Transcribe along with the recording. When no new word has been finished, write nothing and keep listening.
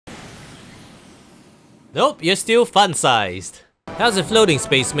Nope, you're still fun-sized. How's it floating,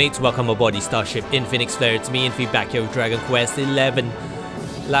 space mates? Welcome aboard the starship Infinix Flare. It's me, Infy, back here with Dragon Quest 11.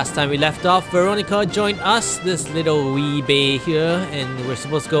 Last time we left off, Veronica joined us, this little wee bay here, and we're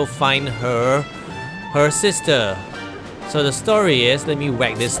supposed to go find her sister. So the story is, let me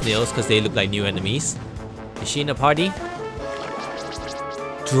whack these snails because they look like new enemies. Is she in the party?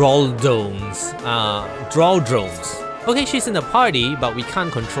 Drones. Okay, she's in the party, but we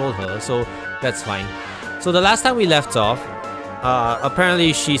can't control her, so that's fine. So the last time we left off,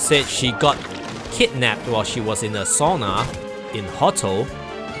 apparently she said she got kidnapped while she was in a sauna in Hoto.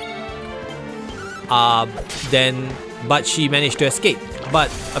 But she managed to escape.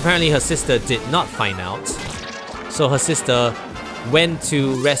 But apparently her sister did not find out. So her sister went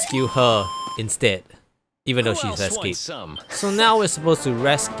to rescue her instead, even though she's escaped. So now we're supposed to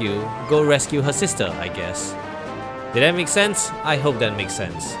go rescue her sister, I guess. Did that make sense? I hope that makes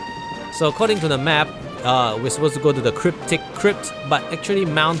sense. So according to the map, we're supposed to go to the Cryptic Crypt, but actually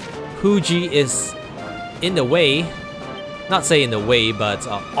Mount Fuji is in the way. Not say in the way, but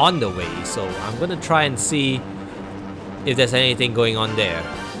on the way. So I'm gonna try and see if there's anything going on there.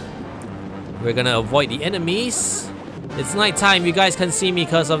 We're gonna avoid the enemies. It's nighttime, you guys can see me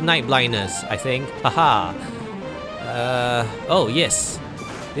because of night blindness, I think. Haha. Oh yes.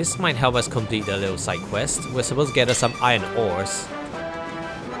 This might help us complete the little side quest. We're supposed to gather some iron ores.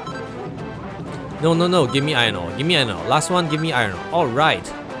 No, give me iron ore. Give me iron ore. Last one, give me iron ore. Alright.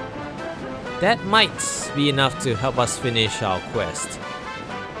 That might be enough to help us finish our quest.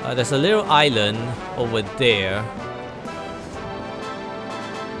 There's a little island over there.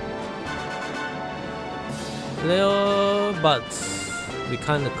 Little, but we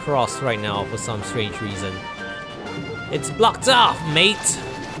can't cross right now for some strange reason. It's blocked off, mate!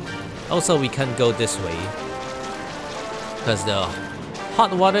 Also, we can't go this way because the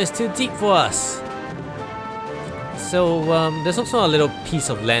hot water is too deep for us. So there's also a little piece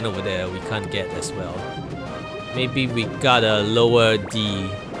of land over there we can't get as well. Maybe we gotta lower the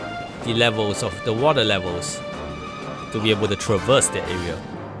levels of the water levels to be able to traverse that area.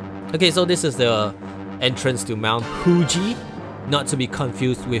 Okay, so this is the entrance to Mount Fuji, not to be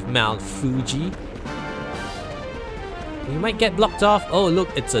confused with Mount Fuji. We might get blocked off. Oh look,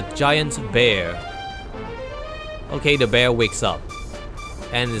 it's a giant bear. Okay, the bear wakes up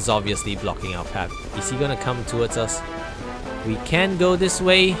and is obviously blocking our path. Is he gonna come towards us? We can go this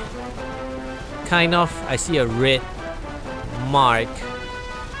way. Kind of. I see a red mark,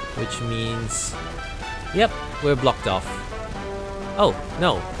 which means... Yep, we're blocked off. Oh,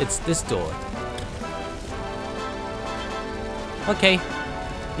 no, it's this door. Okay.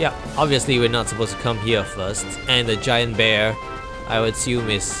 Yeah, obviously we're not supposed to come here first. And the giant bear, I would assume,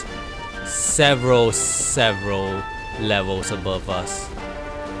 is several levels above us.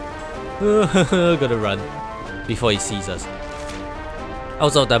 Gotta run before he sees us.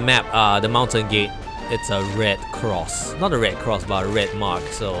 Also, the map, the mountain gate, it's a red cross. Not a red cross, but a red mark.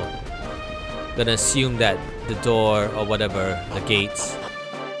 So, gonna assume that the door or whatever, the gates,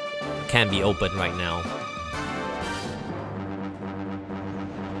 can be open right now.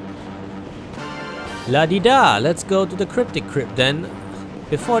 La-di-da! Let's go to the Cryptic Crypt then.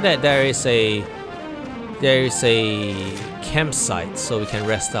 Before that, there is a campsite, so we can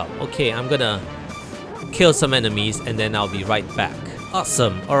rest up. Okay, I'm gonna kill some enemies and then I'll be right back.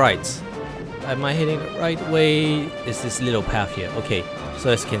 Awesome, alright. Am I heading the right way? Is this little path here? Okay, so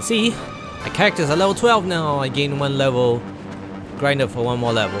as you can see, my characters are level 12 now. I gained 1 level, grind up for 1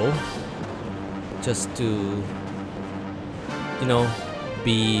 more level. Just to, you know,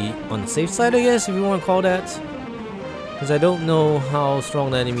 be on the safe side, I guess, if you want to call that. Because I don't know how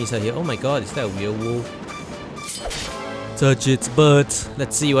strong the enemies are here. Oh my god, is that a werewolf? Touch its butt.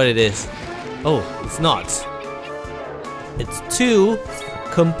 Let's see what it is. Oh, it's not. It's 2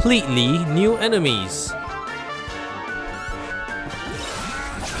 completely new enemies.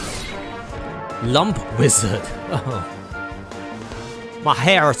 Lump Wizard. Oh. My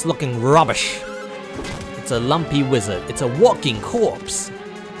hair is looking rubbish. It's a lumpy wizard. It's a walking corpse.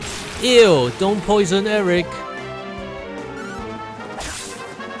 Ew, don't poison Eric.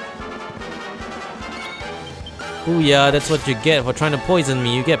 Oh yeah, that's what you get for trying to poison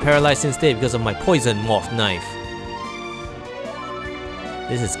me. You get paralyzed instead because of my poison morph knife.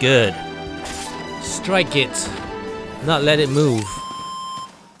 This is good. Strike it. Not let it move.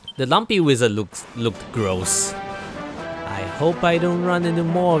 The lumpy wizard looked gross. I hope I don't run into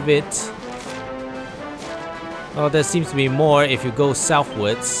more of it. Oh, there seems to be more if you go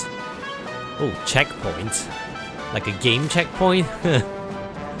southwards. Oh, checkpoint. Like a game checkpoint?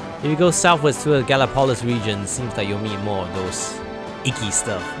 If you go southwards to the Gallipolis region, seems like you'll meet more of those icky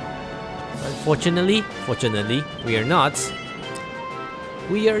stuff. Fortunately, we are not.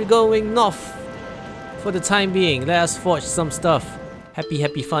 We are going north for the time being. Let us forge some stuff.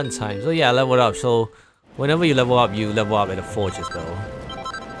 Happy fun time. So yeah, leveled up. So whenever you level up at a forge as well.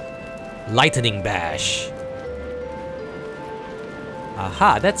 Lightning bash.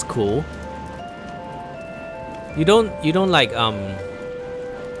 Aha, that's cool. You don't like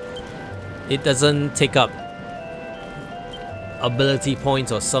it doesn't take up ability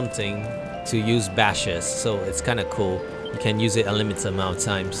points or something to use bashes, so it's kind of cool. You can use it unlimited amount of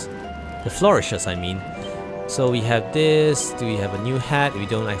times. The flourishes, I mean. So we have this. Do we have a new hat? We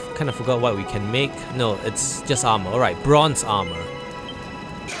don't. I kind of forgot what we can make. No, it's just armor. Alright, bronze armor.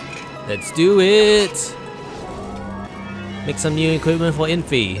 Let's do it! Make some new equipment for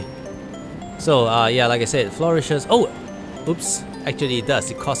Infy. So, yeah, like I said, flourishes. Oh! Oops. Actually, it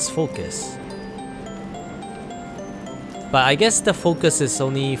does. It costs focus. But I guess the focus is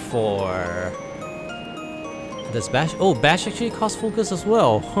only for... Does bash... Oh, bash actually costs focus as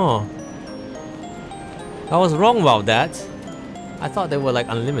well. Huh. I was wrong about that. I thought they were like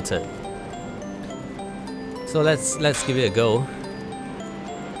unlimited. So let's give it a go.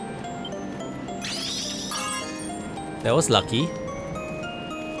 That was lucky.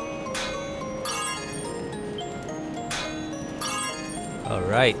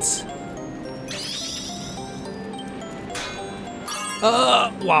 Alright.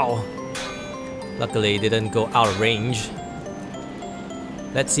 Wow. Luckily it didn't go out of range.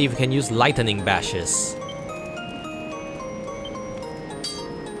 Let's see if we can use lightning bashes.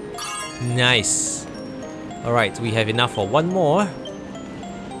 Nice. Alright, we have enough for one more.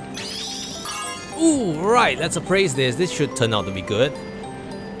 Ooh, right, let's appraise this. This should turn out to be good.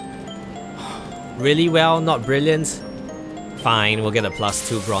 Really well, not brilliant. Fine, we'll get a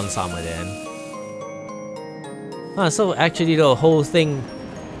 +2 bronze armor then. So actually the whole thing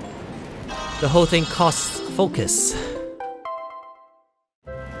costs focus.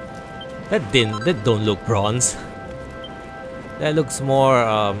 That don't look bronze. That looks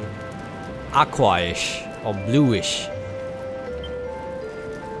more aqua-ish or bluish.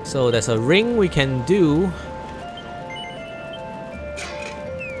 So there's a ring we can do.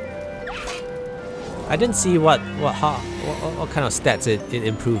 I didn't see what kind of stats it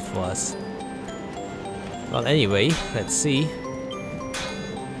improved for us. Well, anyway, let's see.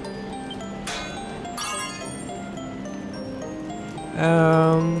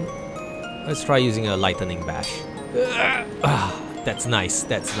 Let's try using a lightning bash. That's nice.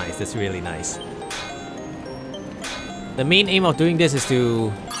 That's nice. That's really nice. The main aim of doing this is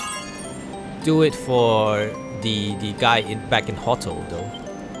to do it for the guy back in Hotel, though.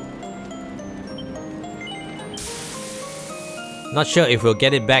 Not sure if we'll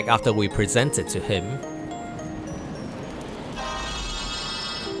get it back after we present it to him.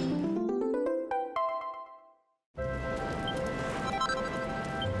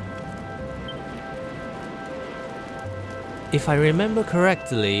 If I remember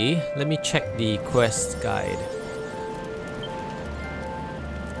correctly, let me check the quest guide.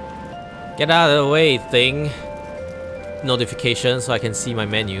 Get out of the way, thing. Notification so I can see my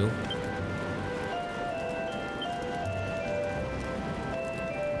menu.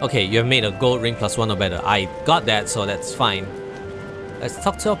 Okay, you have made a gold ring +1 or better. I got that, so that's fine. Let's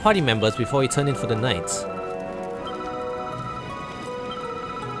talk to our party members before we turn in for the night.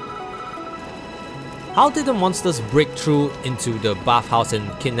 How did the monsters break through into the bathhouse and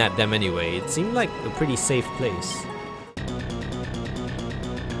kidnap them anyway? It seemed like a pretty safe place.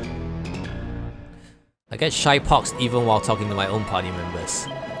 I get SHYPOX even while talking to my own party members.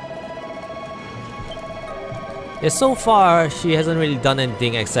 Yeah, so far she hasn't really done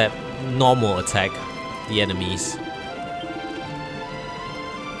anything except normal attack the enemies.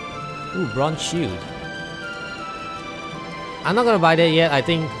 Ooh, bronze shield. I'm not gonna buy that yet. I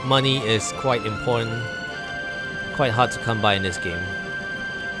think money is quite important. Quite hard to come by in this game.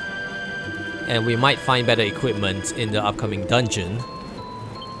 And we might find better equipment in the upcoming dungeon.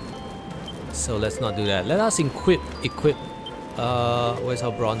 So let's not do that. Let us equip where's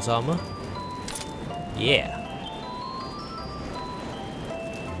our bronze armor? Yeah.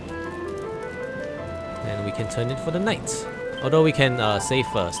 And we can turn it for the night. Although we can save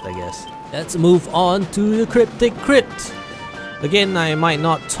first, I guess. Let's move on to the Cryptic Crypt. Again, I might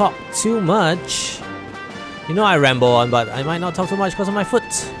not talk too much. You know I ramble on, but I might not talk too much because of my foot.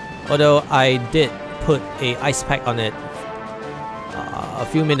 Although I did put a ice pack on it a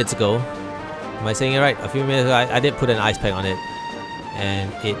few minutes ago. Am I saying it right? A few minutes ago, I did put an ice pack on it.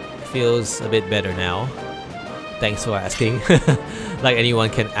 And it feels a bit better now. Thanks for asking. Like anyone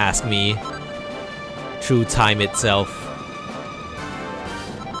can ask me through time itself.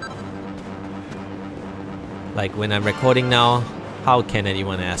 Like when I'm recording now, how can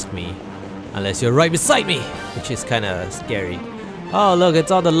anyone ask me? Unless you're right beside me, which is kinda scary. Oh look,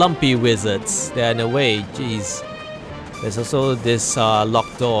 it's all the lumpy wizards. They're in the way, jeez. There's also this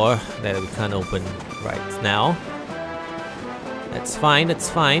locked door that we can't open right now. That's fine, that's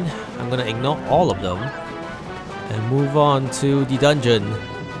fine. I'm gonna ignore all of them and move on to the dungeon.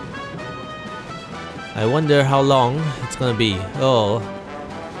 I wonder how long it's gonna be. Oh,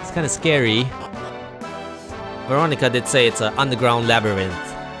 it's kinda scary. Veronica did say it's an underground labyrinth.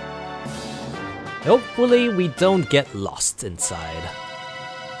 Hopefully we don't get lost inside.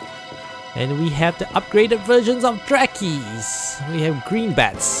 And we have the upgraded versions of Drakies. We have green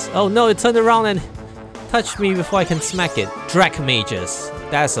bats. Oh no, it turned around and touched me before I can smack it. Drac mages.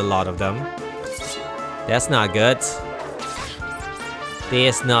 That's a lot of them. That's not good.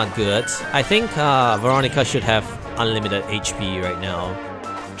 That's not good. I think Veronica should have unlimited HP right now.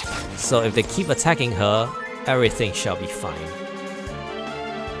 So if they keep attacking her, everything shall be fine.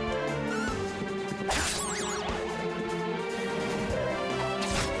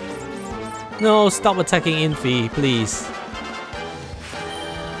 No, stop attacking Infy, please.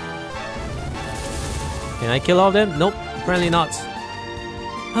 Can I kill all of them? Nope, apparently not.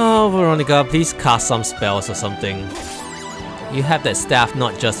 Oh, Veronica, please cast some spells or something. You have that staff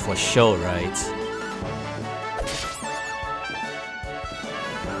not just for show, right?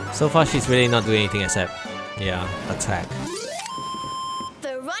 So far, she's really not doing anything except, yeah, attack.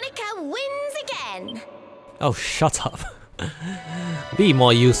 Veronica wins again! Oh, shut up. Be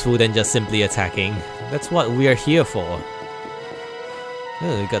more useful than just simply attacking. That's what we're here for.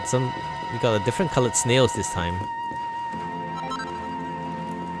 Oh, we got a different colored snails this time.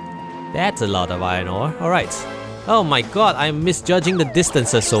 That's a lot of iron ore. Alright. Oh my god, I'm misjudging the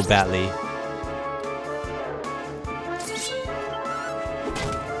distances so badly.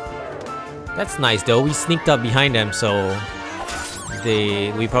 That's nice though, we sneaked up behind them, so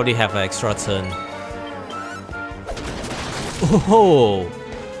we probably have an extra turn. Oh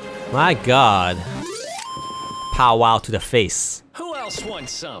my god. Pow wow to the face. Who else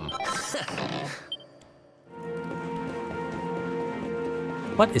wants some?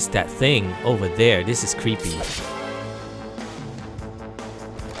 What is that thing over there? This is creepy.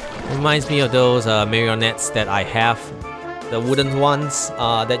 Reminds me of those marionettes that I have. The wooden ones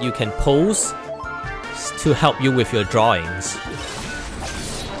that you can pose to help you with your drawings.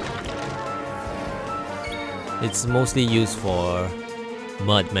 It's mostly used for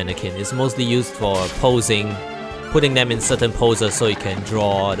mud mannequin. It's mostly used for posing, putting them in certain poses so you can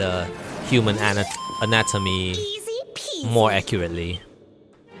draw the human anatomy more accurately.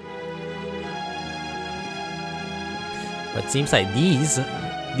 But it seems like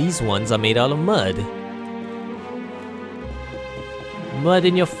these ones are made out of mud. Mud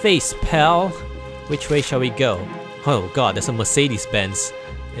in your face, pal. Which way shall we go? Oh god, there's a Mercedes-Benz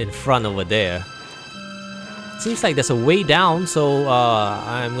in front over there. Seems like there's a way down, so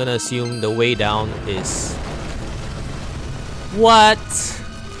I'm gonna assume the way down is... What?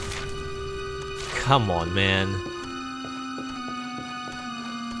 Come on, man.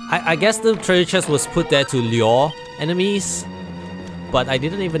 I guess the treasure chest was put there to lure enemies, but I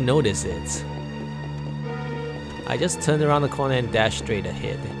didn't even notice it. I just turned around the corner and dashed straight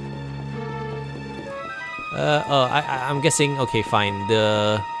ahead. I'm guessing, okay, fine,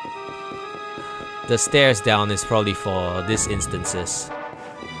 the stairs down is probably for these instances.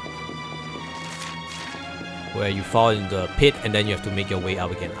 Where you fall into a pit and then you have to make your way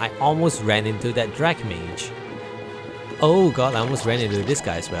up again. I almost ran into that Drac Mage. Oh god, I almost ran into this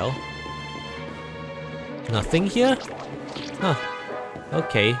guy as well. Nothing here? Huh.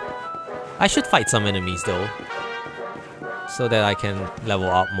 Okay. I should fight some enemies though, so that I can level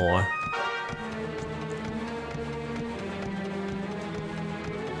up more.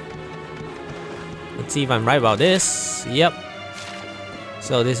 Let's see if I'm right about this. Yep.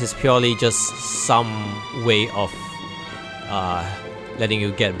 So this is purely just some way of letting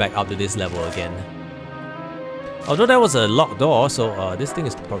you get back up to this level again. Although there was a locked door, so this thing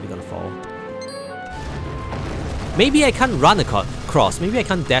is probably gonna fall. Maybe I can't run across. Maybe I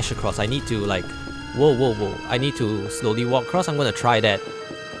can't dash across. I need to like... Whoa, whoa, whoa. I need to slowly walk across. I'm gonna try that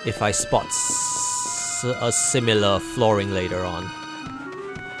if I spot a similar flooring later on.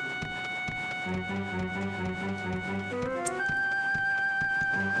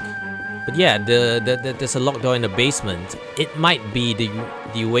 But yeah, there's a locked door in the basement. It might be the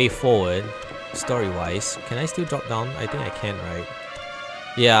way forward, story-wise. Can I still drop down? I think I can, right?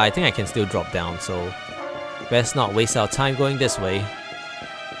 Yeah, I think I can still drop down, so... Best not waste our time going this way.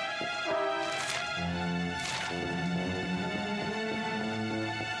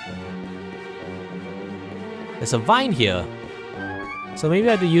 There's a vine here. So maybe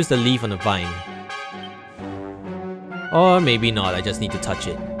I have to use the leaf on the vine. Or maybe not, I just need to touch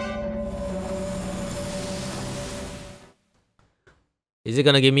it. Is it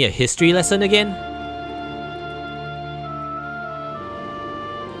gonna give me a history lesson again?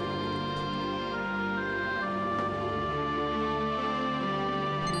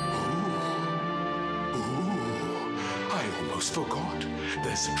 I almost forgot.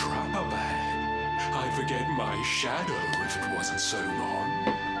 There's a trap up ahead. I'd forget my shadow if it wasn't so long.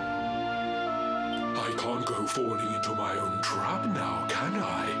 I can't go falling into my own trap now, can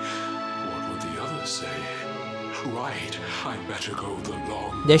I? What would the others say? Right, I better go the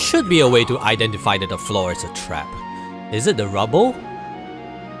long... There should be a way to identify that the floor is a trap. Is it the rubble?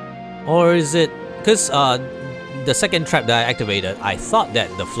 Or is it... Because the second trap that I activated, I thought that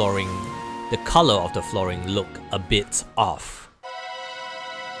the flooring, the color of the flooring looked a bit off.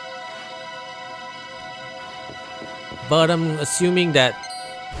 But I'm assuming that...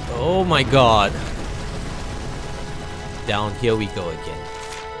 Oh my god. Down here we go again.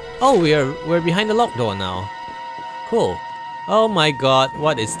 Oh, we're behind the locked door now. Cool. Oh my god,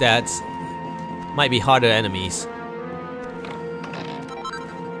 what is that? Might be harder enemies.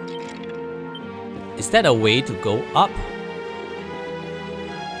 Is that a way to go up?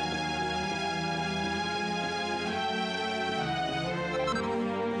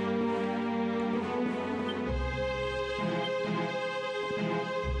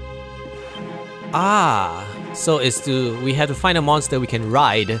 Ah, so it's we have to find a monster we can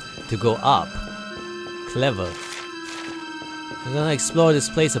ride to go up. Clever. I'm gonna explore this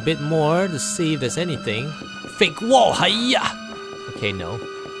place a bit more to see if there's anything. Fake wall, hiya! Okay, no.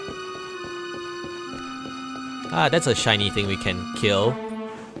 Ah, that's a shiny thing we can kill.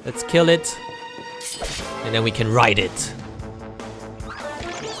 Let's kill it. And then we can ride it.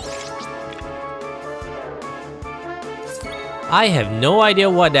 I have no idea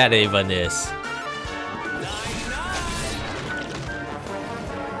what that even is.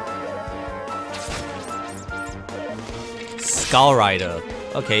 Skull Rider.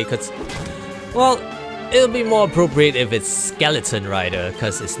 Okay, cause... Well, it'll be more appropriate if it's Skeleton Rider,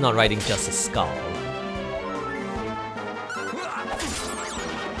 cause it's not riding just a skull.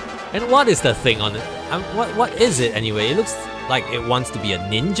 And what is the thing on it? What is it anyway? It looks like it wants to be a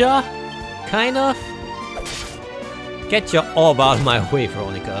ninja? Kind of? Get your orb out of my way,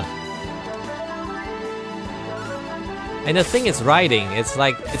 Veronica. And the thing it's riding, it's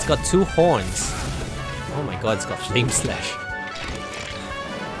like, it's got two horns. Oh my god, it's got Flame Slash.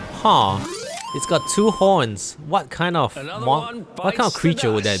 Huh. It's got two horns. What kind of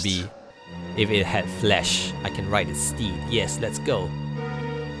creature would that be? If it had flesh, I can ride its steed. Yes, let's go.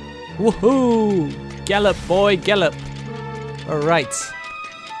 Woohoo! Gallop, boy, gallop! Alright.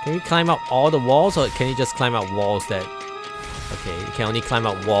 Can we climb up all the walls, or can you just climb up walls that... Okay, you can only climb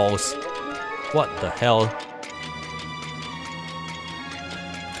up walls. What the hell?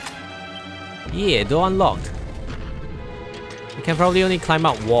 Yeah, door unlocked. You can probably only climb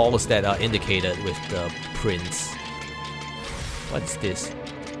up walls that are indicated with the prints. What's this?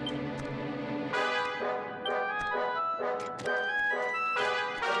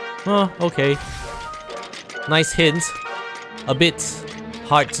 Oh, okay. Nice hint. A bit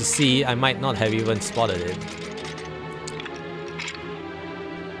hard to see. I might not have even spotted it.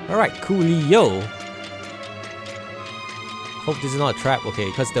 Alright, coolio. Hope this is not a trap. Okay,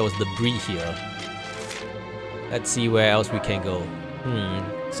 because there was debris here. Let's see where else we can go.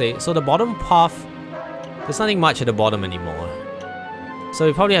 So the bottom path, there's nothing much at the bottom anymore. So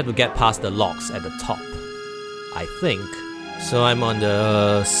we probably have to get past the locks at the top, I think. So I'm on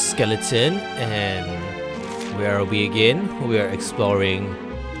the skeleton, and where are we again? We are exploring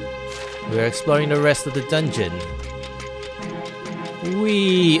the rest of the dungeon.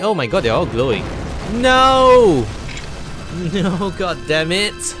 Oh my god, they're all glowing. No! No, god damn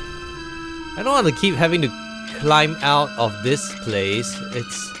it. I don't want to keep having to climb out of this place.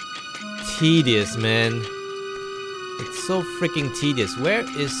 It's tedious, man. It's so freaking tedious. Where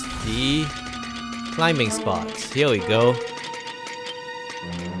is the climbing spot? Here we go.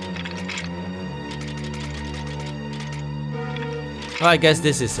 Well, I guess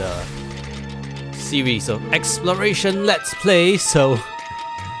this is a series of exploration let's play, so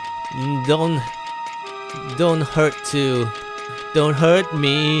don't hurt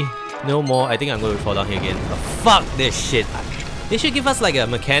me no more. I think I'm going to fall down here again. Oh, fuck this shit. They should give us like a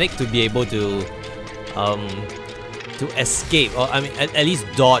mechanic to be able to escape, or I mean at least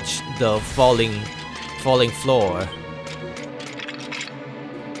dodge the falling floor.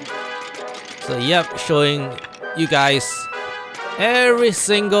 So yep, showing you guys every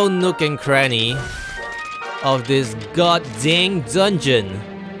single nook and cranny of this goddamn dungeon.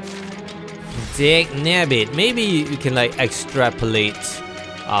 Dag nabbit. Maybe you can like extrapolate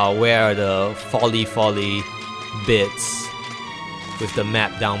where are the folly bits with the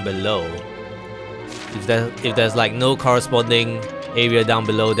map down below. If there's like no corresponding area down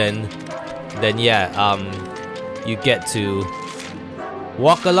below, then yeah, you get to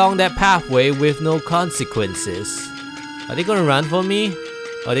walk along that pathway with no consequences. Are they gonna run for me?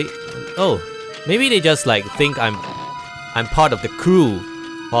 Are they? Oh, maybe they just like think I'm part of the crew,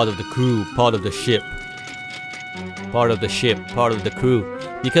 part of the crew, part of the ship, part of the ship, part of the crew.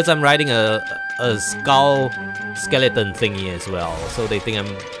 Because I'm riding a skeleton thingy as well, so they think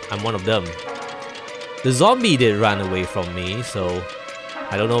I'm one of them. The zombie did run away from me, so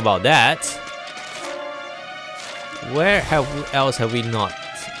I don't know about that. Where else have we not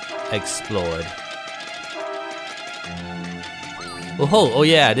explored? Oh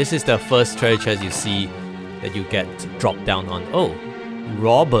yeah, this is the first treasure chest you see that you get to drop down on. Oh,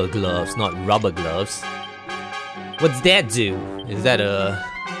 robber gloves, not rubber gloves. What's that do? Is that a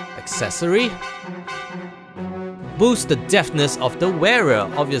accessory? Boost the deftness of the wearer.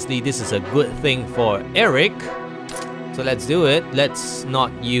 Obviously, this is a good thing for Eric. So let's do it. Let's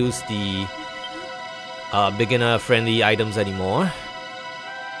not use the beginner-friendly items anymore.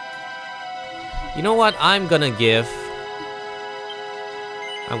 You know what? I'm gonna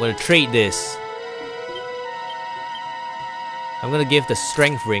trade this. I'm gonna give the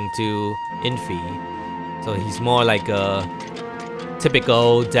strength ring to Infy. So he's more like a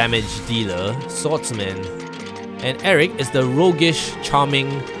typical damage dealer, swordsman. And Eric is the roguish, charming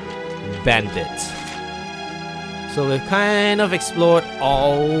bandit. So we've kind of explored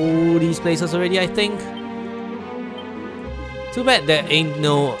all these places already, I think. Too bad there ain't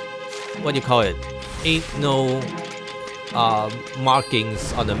no, what do you call it? Ain't no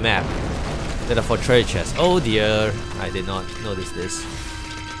markings on the map that are for treasure chests. Oh dear, I did not notice this.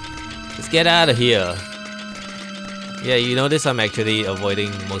 Let's get out of here. Yeah, you notice I'm actually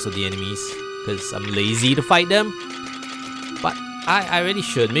avoiding most of the enemies because I'm lazy to fight them. But I really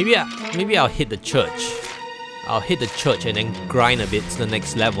should. Maybe I'll hit the church. I'll hit the church and then grind a bit to the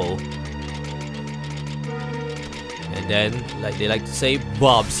next level. And then, like they like to say,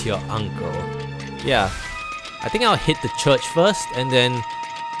 Bob's your uncle. Yeah, I think I'll hit the church first and then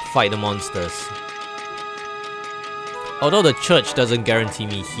fight the monsters. Although the church doesn't guarantee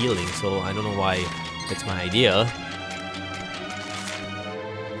me healing, so I don't know why that's my idea.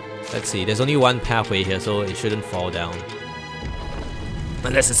 Let's see, there's only one pathway here, so it shouldn't fall down.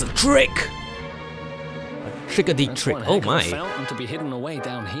 Unless it's a trick! A trick-a-dee trick. Oh my. Fountain to be hidden away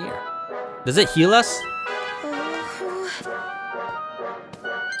down here. Does it heal us?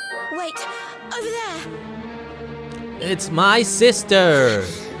 Wait, over there. It's my sister!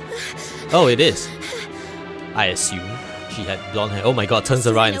 Oh, it is. I assume. She had blonde hair. Oh my god, turns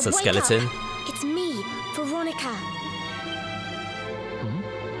around, it's a skeleton. It's me, Veronica.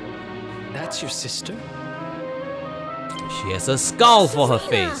 That's your sister? She has a skull for her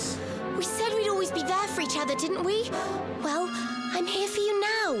face. We said we'd always be there for each other, didn't we? Well, I'm here for you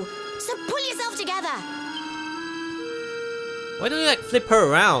now. So pull yourself together. Why don't you like flip her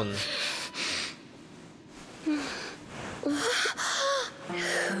around?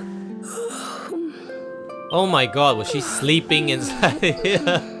 Oh my god, was she sleeping inside here?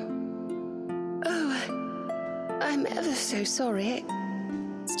 Oh, I'm ever so sorry.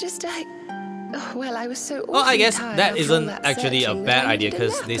 It's just well, I was so Well, I guess tired that after isn't all that actually a searching bad that I idea needed a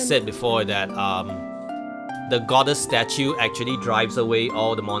because nap they and- said before that the goddess statue actually drives away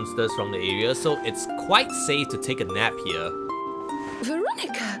all the monsters from the area, so it's quite safe to take a nap here.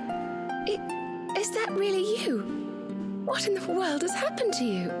 Veronica, is that really you? What in the world has happened to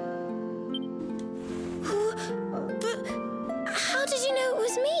you? But how did you know it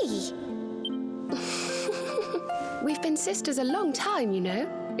was me? We've been sisters a long time, you know.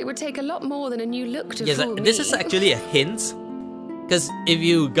 It would take a lot more than a new look to Yes, fool this me. is actually a hint. Because if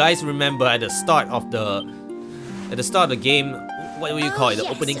you guys remember at the start of the game, what do you call it? The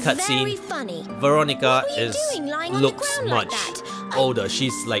yes, opening very cutscene. funny. Veronica What were you doing lying on the looks ground like much that? older.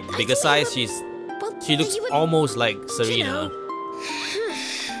 She's like bigger size. She looks you would- almost like Serena.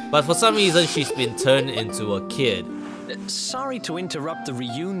 But for some reason, she's been turned into a kid. Sorry to interrupt the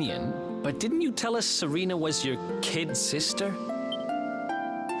reunion, but didn't you tell us Serena was your kid sister?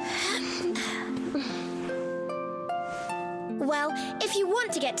 Well, if you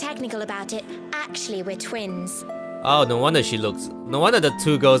want to get technical about it, actually we're twins. Oh, no wonder the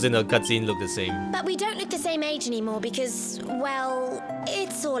two girls in the cutscene look the same. But we don't look the same age anymore because, well,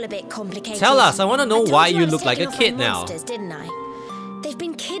 it's all a bit complicated. Tell us, I want to know I told why you you I was look like a taken off kid by now. monsters, didn't I? They They've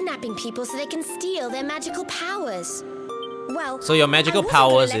been kidnapping people so they can steal their magical powers. Well, So your magical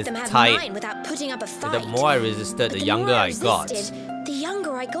powers is tied. without putting up a fight. The more I resisted, But the younger I got. The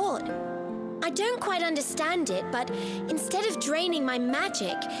younger I got. I don't quite understand it, but instead of draining my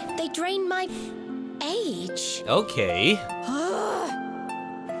magic, they drain my age. Okay.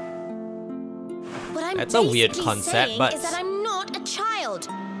 What I'm That's a weird basically concept, saying but is that I'm not a child.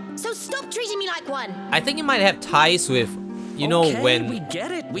 So stop treating me like one. I think it might have ties with, you know, Okay, when we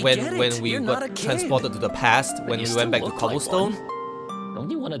get it. We when get it. when we You're not a got kid. transported to the past, when you we still went back to look like Cobblestone. one. Don't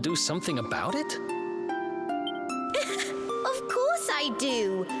you want to do something about it? Of course I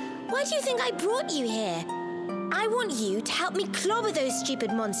do. Why do you think I brought you here? I want you to help me clobber those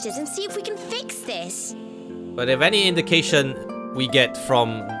stupid monsters and see if we can fix this. But if any indication we get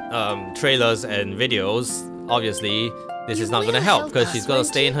from trailers and videos, obviously this is not will gonna help help because us, she's gonna won't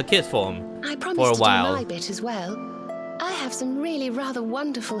stay in you? her kid form I promised for a to do while. my bit as well. I have some really rather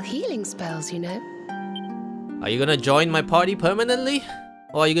wonderful healing spells, you know. Are you gonna join my party permanently?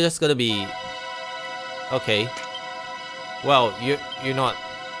 Or are you just gonna be... Okay. Well, you're not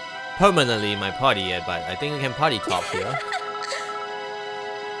permanently in my party yet, but I think we can party talk here.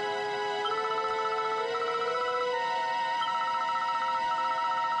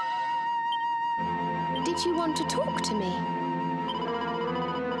 Did you want to talk to me?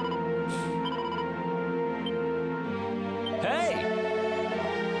 Hey!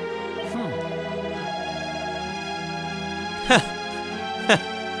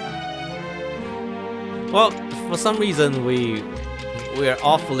 Well, for some reason we're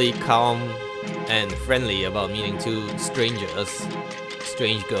awfully calm and friendly about meeting two strangers,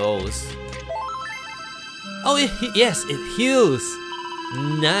 strange girls. Oh, yes, it heals.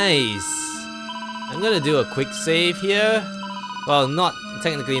 Nice. I'm gonna do a quick save here. Well,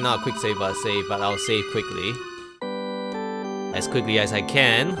 technically not a quick save, but a save, but I'll save quickly. As quickly as I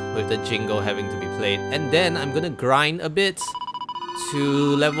can, with the jingle having to be played. And then I'm gonna grind a bit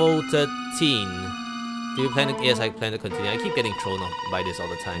to level 13. Do you plan to... Yes, I plan to continue. I keep getting thrown off by this all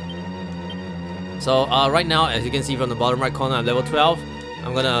the time. So, right now, as you can see from the bottom right corner, I'm level 12.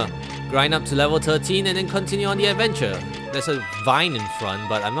 I'm gonna grind up to level 13 and then continue on the adventure. There's a vine in front,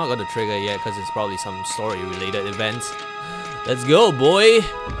 but I'm not gonna trigger it yet because it's probably some story-related event. Let's go, boy!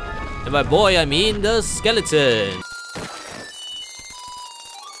 And by boy, I mean the skeleton.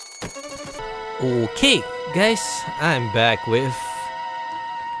 Okay, guys, I'm back with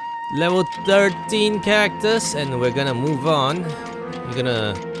level 13 characters, and we're gonna move on.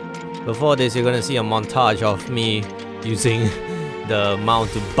 Before this, you're gonna see a montage of me using the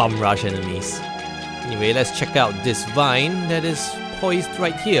mount to bum rush enemies. Anyway, let's check out this vine that is poised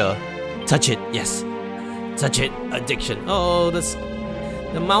right here. Touch it, yes. Touch it, addiction. Oh,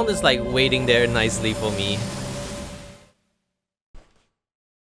 the mount is like waiting there nicely for me.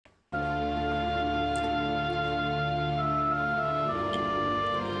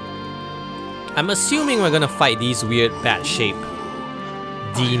 I'm assuming we're gonna fight these weird bat-shaped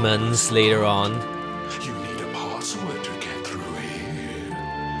demons later on. You need a password to get through here.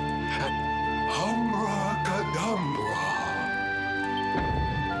 Humra-kadumra.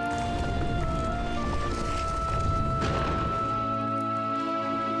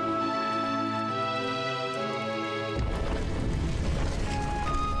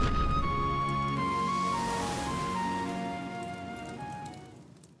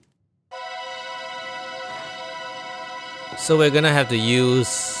 So we're gonna have to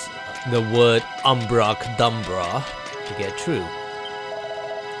use the word Umbra-Cadumbra to get through.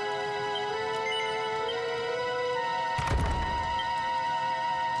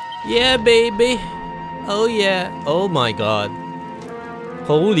 Yeah, baby. Oh yeah. Oh my god.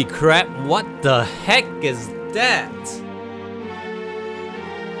 Holy crap, what the heck is that?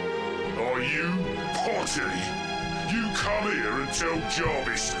 Are you potty? You come here and tell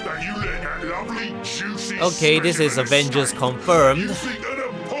Jarvis that you let that lovely juicy Okay, this is specimen Avengers escape. confirmed. You think an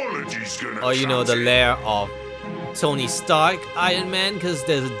apology's gonna Or you know, the cut it? lair of Tony Stark, Iron Man, because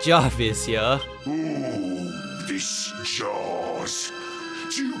there's Jarvis here. Ooh, this jars.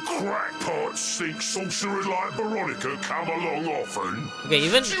 Do you crackpots think sorcerers like Veronica come along often? Okay, Do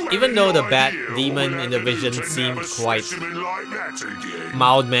you have even though the any Bat idea Demon what in the we'll have to vision do to seemed nab a quite specimen like that again?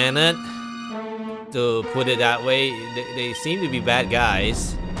 mild-mannered, to put it that way, they seem to be bad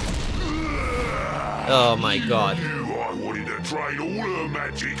guys. Oh my god. You, I wanted to drain all her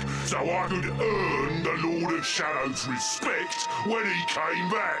magic so I could earn the Lord of Shadow's respect when he came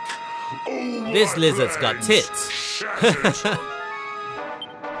back. All This my lizard's got plans tits. shattered.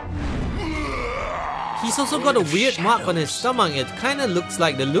 He's also got a weird mark on his stomach. It kinda looks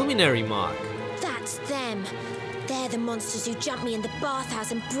like the Luminary mark. That's them. They're the monsters who jumped me in the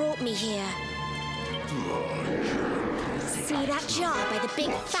bathhouse and brought me here. See that jar by the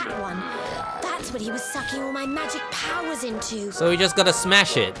big fat one? That's what he was sucking all my magic powers into. So we just gotta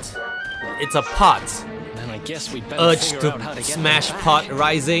smash it. It's a pot. And I guess we'd better Urge figure out how to to get smash them back. pot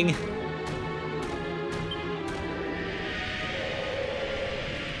rising.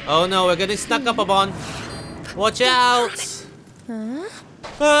 Oh no, we're getting snuck up upon. Watch out! Huh?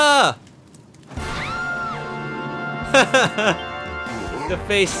 Ah! The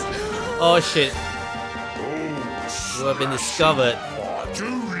face. Oh shit. You have been discovered. I do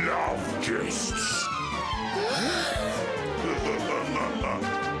love guests.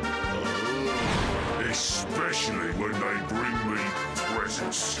 Especially when they bring me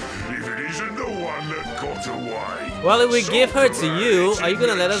presents. If it isn't the one that got away. Well, if we give her to you, are you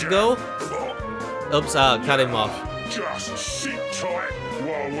gonna let us go? Oops, cut him off. Just sit tight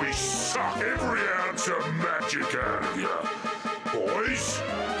while we suck every ounce of magic out of you. Boys,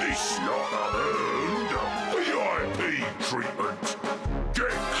 this not unearned. VIP treatment.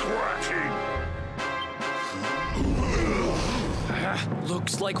 Get cracking.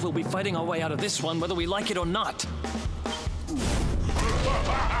 Looks like we'll be fighting our way out of this one, whether we like it or not.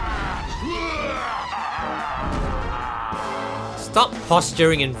 Stop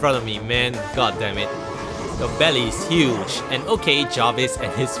posturing in front of me, man. God damn it. Your belly is huge. And okay, Jarvis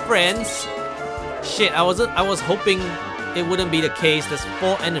and his friends. Shit, I was hoping it wouldn't be the case. There's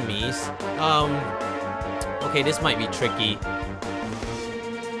 4 enemies. Okay, this might be tricky.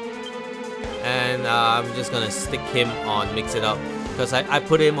 And I'm just gonna stick him on Mix It Up. Because I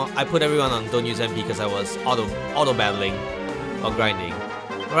put everyone on Don't Use MP because I was auto battling or grinding.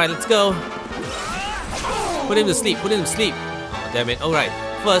 Alright, let's go. Put him to sleep, put him to sleep. Oh, damn it. Alright,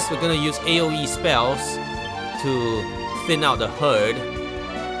 first we're gonna use AoE spells to thin out the herd.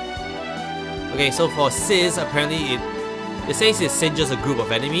 Okay, so for Sizz, apparently it says it singes a group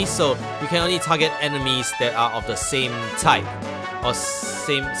of enemies, so you can only target enemies that are of the same type or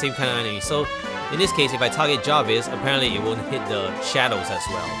same kind of enemy. So in this case, if I target Jarvis, apparently it won't hit the shadows as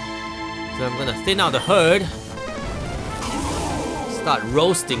well. So I'm gonna thin out the herd. Start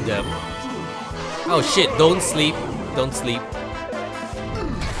roasting them. Oh shit, don't sleep. Don't sleep.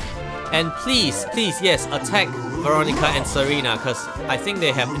 And please, yes, attack Veronica and Serena, because I think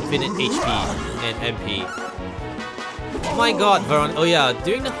they have infinite HP and MP. Oh my god, Veronica. Oh yeah,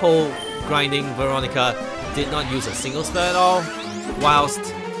 during the whole grinding, Veronica did not use a single spell at all.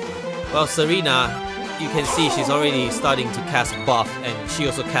 Whilst, well, Serena, you can see she's already starting to cast buff, and she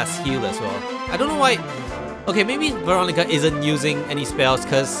also casts heal as well. I don't know why. Okay, maybe Veronica isn't using any spells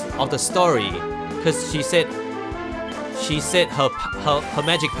because of the story. Because she said her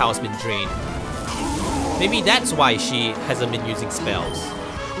magic power's been drained. Maybe that's why she hasn't been using spells.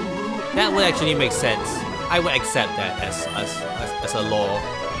 That would actually make sense. I would accept that as a law.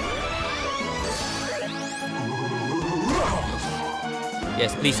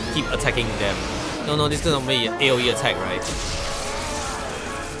 Yes, please keep attacking them. No, this is gonna be an AoE attack, right?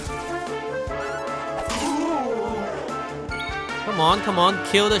 Come on,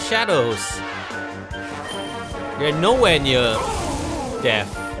 kill the shadows. They're nowhere near death,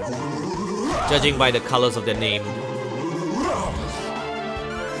 judging by the colors of their name.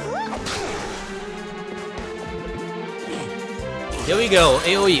 Here we go,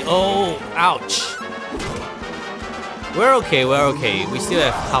 AoE. Oh, ouch. We're okay. We still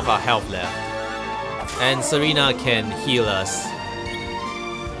have half our health left. And Serena can heal us.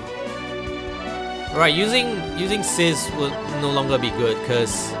 Alright, using Sizz will no longer be good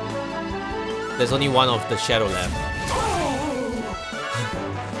because there's only one of the shadow left.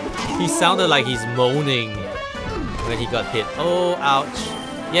 He sounded like he's moaning when he got hit. Oh, ouch.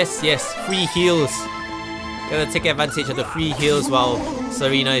 Yes, free heals. Gotta take advantage of the free heals while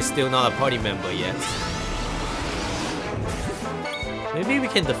Serena is still not a party member yet. Maybe we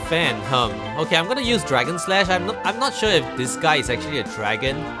can defend. Okay, I'm gonna use Dragon Slash. I'm not sure if this guy is actually a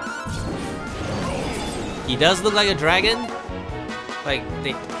dragon. He does look like a dragon. Like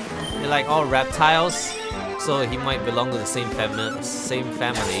they're like all reptiles, so he might belong to the same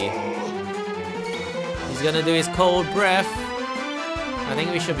family. He's gonna do his cold breath. I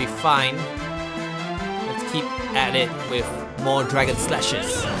think we should be fine. Let's keep at it with more Dragon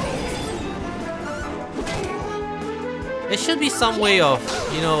Slashes. There should be some way of,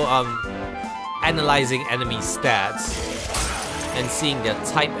 analyzing enemy stats and seeing their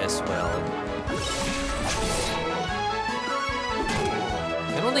type as well.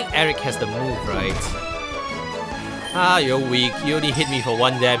 I don't think Eric has the move, right? Ah, you're weak. You only hit me for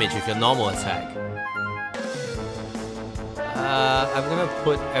 1 damage with your normal attack. I'm gonna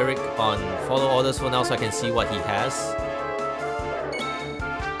put Eric on follow orders for now so I can see what he has.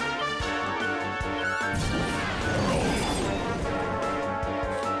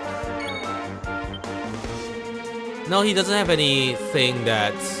 No, he doesn't have anything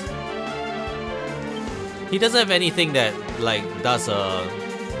that... He doesn't have anything that, like, does a...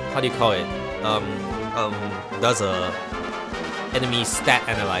 How do you call it? Does a... Enemy stat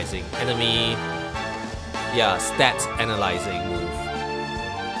analyzing. Enemy... Yeah, stats analyzing move.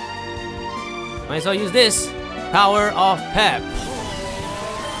 Might as well use this. Power of Pep.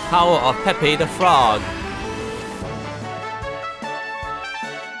 Power of Pepe the Frog.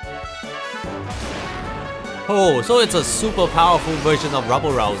 Oh, so it's a super powerful version of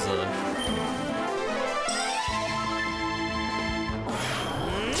Rubble Rouser.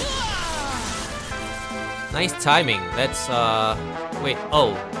 Nice timing. Let's wait.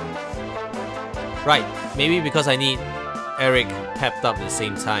 Oh. Right. Maybe because I need Eric pepped up at the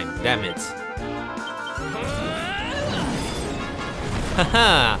same time. Damn it.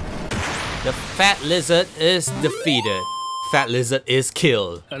 Haha. The fat lizard is defeated. Fat lizard is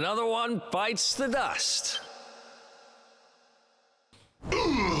killed. Another one bites the dust.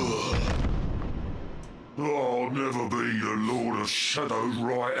 I'll never be the Lord of Shadow's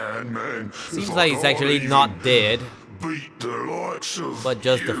right-hand man. Seems like he's actually not dead, Beat the likes of but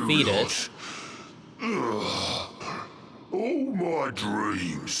just you defeated. lot. All my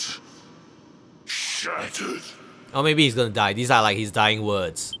dreams shattered. Or maybe he's gonna die. These are like his dying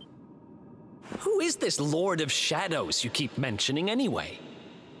words. Who is this Lord of Shadows you keep mentioning anyway?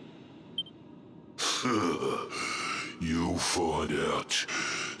 You'll find out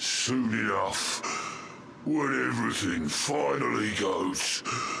soon enough when everything finally goes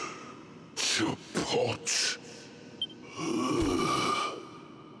to pot.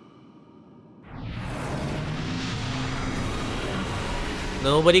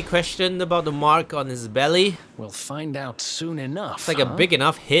 Nobody questioned about the mark on his belly. We'll find out soon enough. It's like a big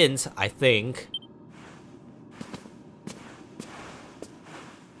enough hint, I think.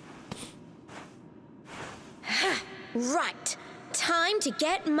 Right. Time to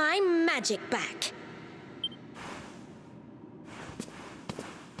get my magic back.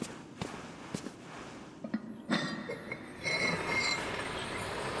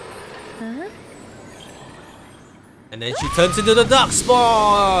 Huh? And then she turns into the dark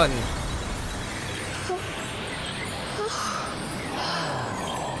spawn!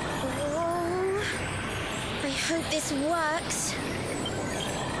 Oh, I hope this works.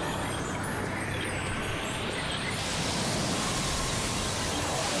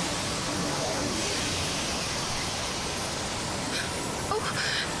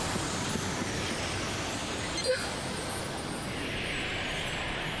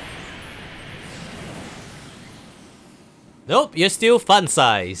 Nope, you're still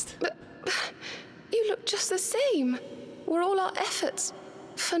fun-sized. But you look just the same. Were all our efforts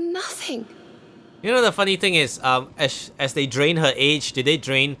for nothing? You know the funny thing is, as they drain her age, did they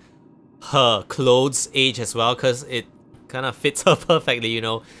drain her clothes age as well? Because it kind of fits her perfectly, you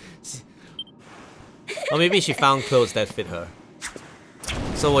know. Or maybe she found clothes that fit her.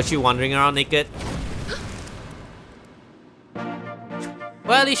 So was she wandering around naked?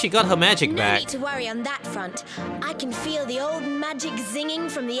 Well, at least she got her magic No back. need to worry on that front. I can feel the old magic zinging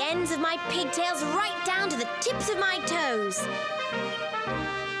from the ends of my pigtails right down to the tips of my toes.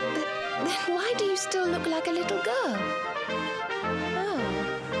 Then why do you still look like a little girl? Oh.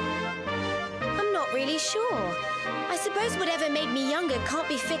 I'm not really sure. I suppose whatever made me younger can't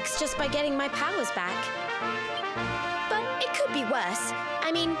be fixed just by getting my powers back. But it could be worse.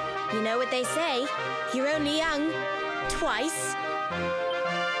 I mean, you know what they say. You're only young. Twice.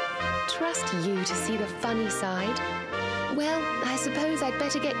 Trust you to see the funny side. Well, I suppose I'd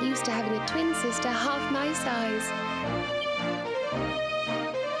better get used to having a twin sister half my size.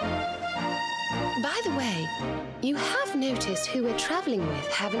 By the way, you have noticed who we're traveling with,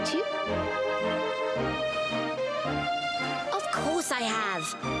 haven't you? Of course I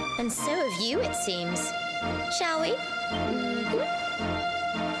have. And so have you, it seems. Shall we?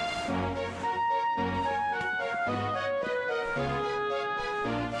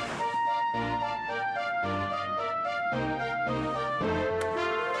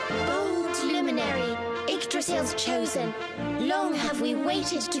 Bold luminary, Yggdrasil's chosen, long have we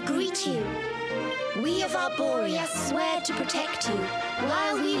waited to greet you. We of Arborea swear to protect you.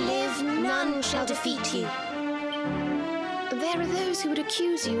 While we live, none shall defeat you. There are those who would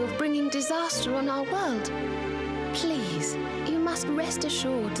accuse you of bringing disaster on our world. Please, you must rest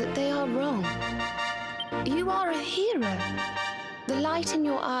assured that they are wrong. You are a hero. The light in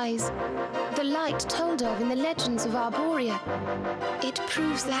your eyes, the light told of in the legends of Arborea. It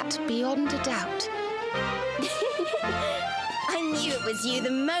proves that beyond a doubt. I knew it was you the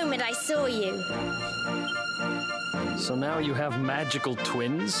moment I saw you. So now you have magical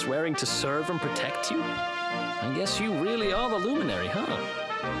twins swearing to serve and protect you? I guess you really are the luminary,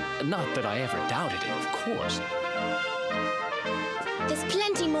 huh? Not that I ever doubted it, of course. There's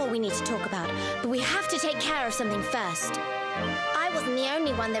plenty more we need to talk about, but we have to take care of something first. I wasn't the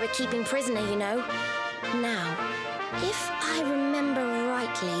only one they were keeping prisoner, you know. Now, if I remember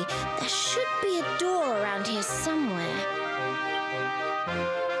rightly, there should be a door around here somewhere.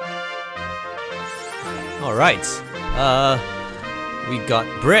 Alright. We got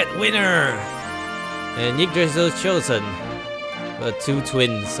Breadwinner and Yggdrasil's Chosen, the two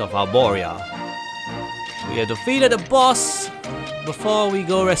twins of Arborea. We have defeated the boss. Before we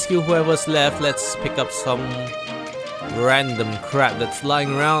go rescue whoever's left, let's pick up some random crap that's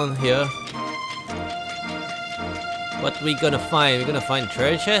lying around here. What we gonna find? We're gonna find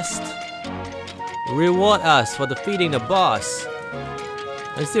treasure chest. Reward us for defeating the boss.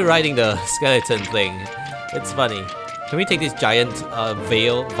 I'm still riding the skeleton thing. It's funny. Can we take this giant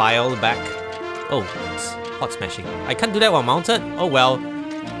vial back? Oh, it's hot smashing. I can't do that while mounted? Oh well.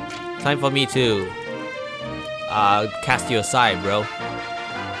 Time for me to cast you aside, bro.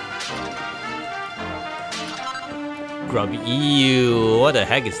 Grubby. Ew, what the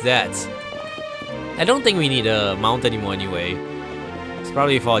heck is that? I don't think we need a mount anymore anyway. It's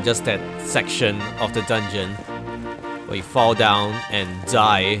probably for just that section of the dungeon where you fall down and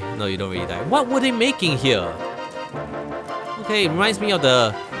die. No, you don't really die. What were they making here? Okay, it reminds me of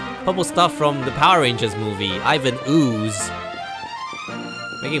the purple stuff from the Power Rangers movie, Ivan Ooze.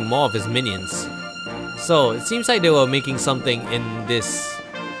 Making more of his minions. So, it seems like they were making something in this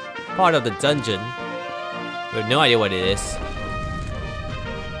part of the dungeon. We have no idea what it is.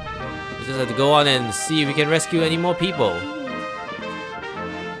 We just have to go on and see if we can rescue any more people.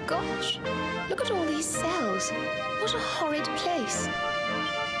 Gosh, look at all these cells. What a horrid place.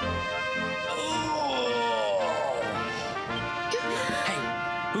 Hey,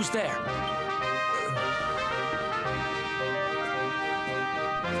 who's there?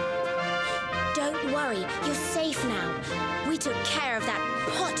 Don't worry, you're safe now. We took care of that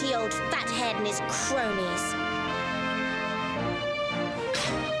potty old fathead and his cronies.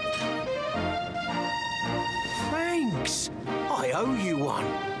 Thanks. I owe you one.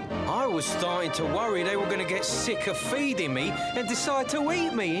 I was starting to worry they were going to get sick of feeding me and decide to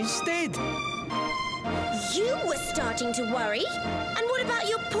eat me instead. You were starting to worry? And what about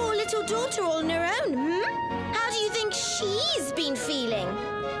your poor little daughter all on her own, hmm? How do you think she's been feeling?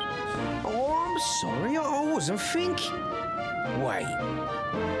 Oh, I'm sorry, I wasn't thinking. Wait,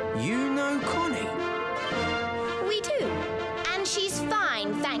 you know Connie? We do. And she's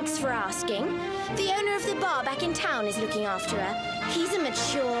fine, thanks for asking. The owner of the bar back in town is looking after her. He's a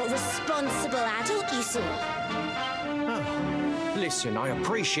mature, responsible adult, you see. Oh, listen, I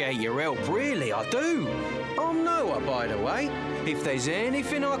appreciate your help, really, I do. I'm Noah, by the way. If there's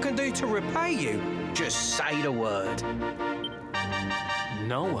anything I can do to repay you, just say the word.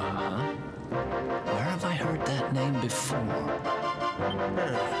 Noah, huh? Where have I heard that name before?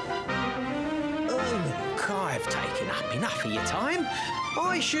 Look, I've taken up enough of your time.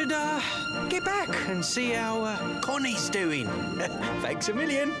 I should get back and see how Connie's doing. Thanks a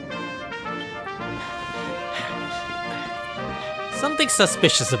million. Something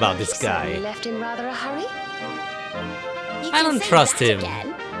suspicious about this guy. Left in rather a hurry. I don't trust him.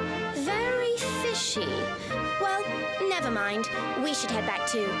 Again. Very fishy. Well, never mind. We should head back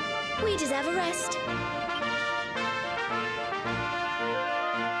too. We deserve a rest.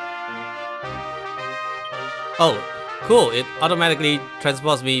 Oh, cool. It automatically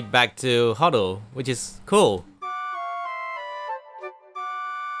transports me back to Huddle, which is cool.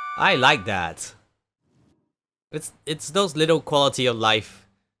 I like that. It's those little quality of life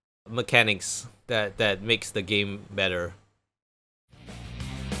mechanics that makes the game better.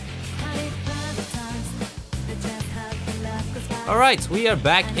 Alright, we are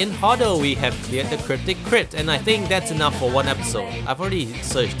back in Huddle. We have cleared the Cryptic Crypt, and I think that's enough for one episode. I've already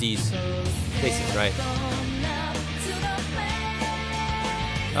searched these places, right?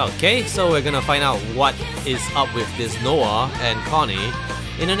 Okay, so we're gonna find out what is up with this Noah and Connie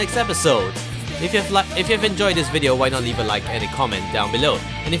in the next episode. If you've enjoyed this video, why not leave a like and a comment down below?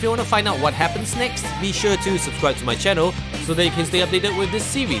 And if you want to find out what happens next, be sure to subscribe to my channel so that you can stay updated with this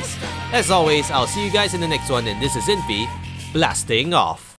series. As always, I'll see you guys in the next one, and this is Infy, blasting off.